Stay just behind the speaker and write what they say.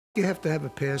You have to have a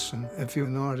passion if you're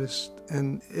an artist.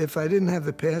 And if I didn't have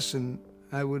the passion,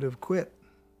 I would have quit.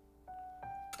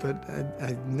 But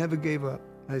I never gave up.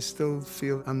 I still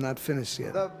feel I'm not finished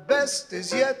yet. The best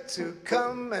is yet to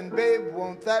come, and babe,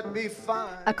 won't that be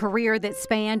fine? A career that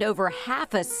spanned over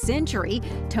half a century,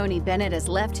 Tony Bennett has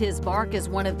left his mark as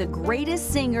one of the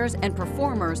greatest singers and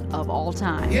performers of all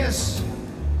time. Yes,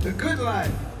 the good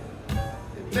life.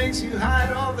 It makes you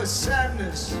hide all the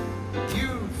sadness you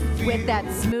feel. With that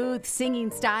smooth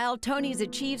singing style, Tony's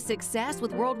achieved success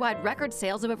with worldwide record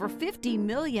sales of over 50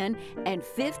 million and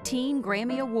 15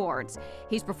 Grammy Awards.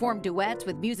 He's performed duets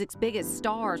with music's biggest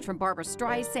stars, from Barbra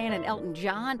Streisand and Elton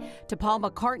John to Paul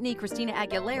McCartney, Christina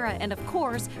Aguilera, and of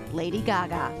course, Lady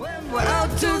Gaga. When we're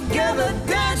out together,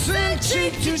 dancing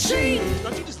cheek to cheek.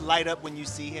 Don't you just light up when you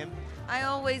see him? I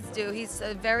always do. He's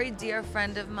a very dear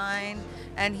friend of mine,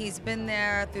 and he's been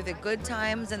there through the good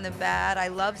times and the bad. I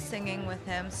love singing with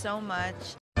him so much.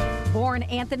 Born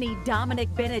Anthony Dominic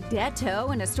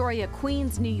Benedetto in Astoria,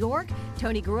 Queens, New York,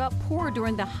 Tony grew up poor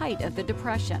during the height of the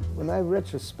Depression. When I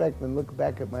retrospect and look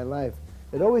back at my life,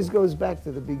 it always goes back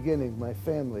to the beginning, my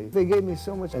family. They gave me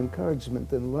so much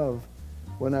encouragement and love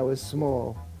when I was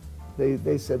small.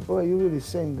 They said, boy, you really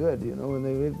sing good, you know, and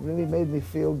they really made me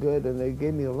feel good, and they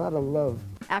gave me a lot of love.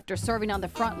 After serving on the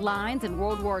front lines in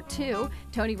World War II,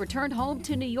 Tony returned home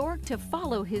to New York to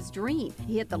follow his dream.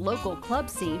 He hit the local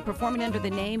club scene, performing under the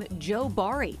name Joe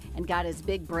Barry, and got his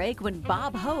big break when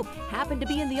Bob Hope happened to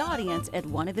be in the audience at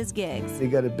one of his gigs. He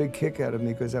got a big kick out of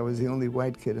me because I was the only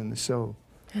white kid in the show.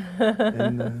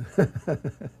 And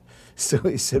so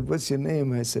he said, what's your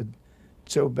name? I said,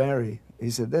 Joe Barry. He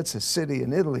said, that's a city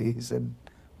in Italy. He said,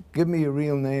 give me your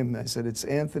real name. I said, it's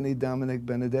Anthony Dominic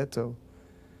Benedetto.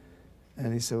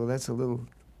 And he said, well, that's a little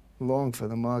long for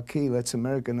the marquee. Let's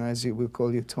Americanize you. We'll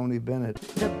call you Tony Bennett.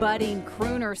 The budding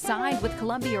crooner signed with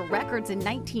Columbia Records in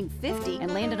 1950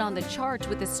 and landed on the charts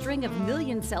with a string of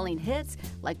million-selling hits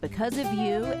like Because of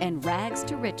You and Rags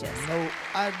to Riches. So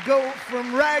I'd go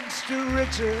from rags to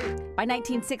riches. By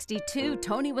 1962,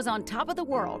 Tony was on top of the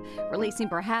world, releasing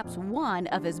perhaps one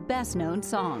of his best-known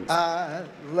songs. I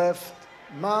left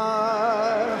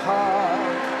my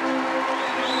heart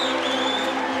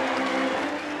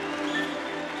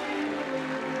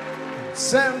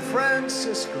San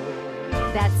Francisco.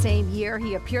 That same year,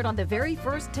 he appeared on the very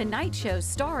first Tonight Show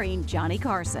starring Johnny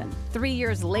Carson. 3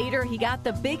 years later, he got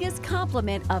the biggest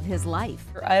compliment of his life.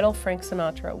 Your idol Frank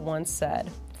Sinatra once said,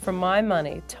 "For my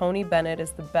money, Tony Bennett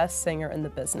is the best singer in the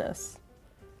business."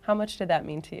 How much did that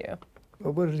mean to you?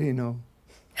 Well, what did he know?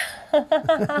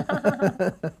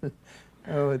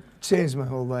 Oh, it changed my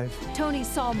whole life. Tony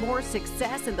saw more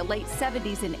success in the late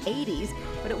 70s and 80s,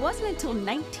 but it wasn't until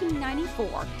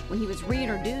 1994 when he was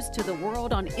reintroduced to the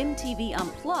world on MTV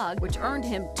Unplugged, which earned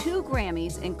him 2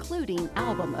 Grammys, including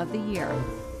Album of the Year.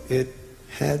 It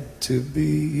had to be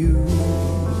you.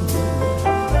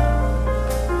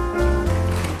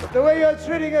 The way you're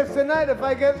treating us tonight, if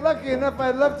I get lucky enough,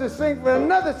 I'd love to sing for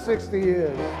another 60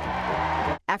 years.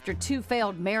 After 2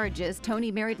 failed marriages, Tony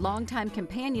married longtime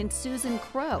companion Susan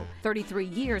Crowe, 33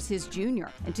 years his junior.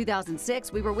 In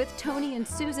 2006, we were with Tony and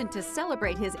Susan to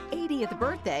celebrate his 80th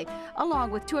birthday,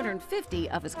 along with 250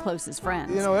 of his closest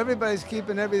friends. You know, everybody's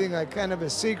keeping everything like kind of a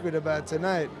secret about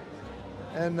tonight.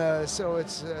 And so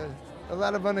it's a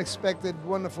lot of unexpected,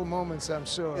 wonderful moments, I'm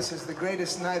sure. This is the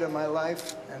greatest night of my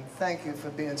life, and thank you for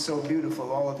being so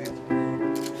beautiful, all of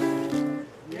you.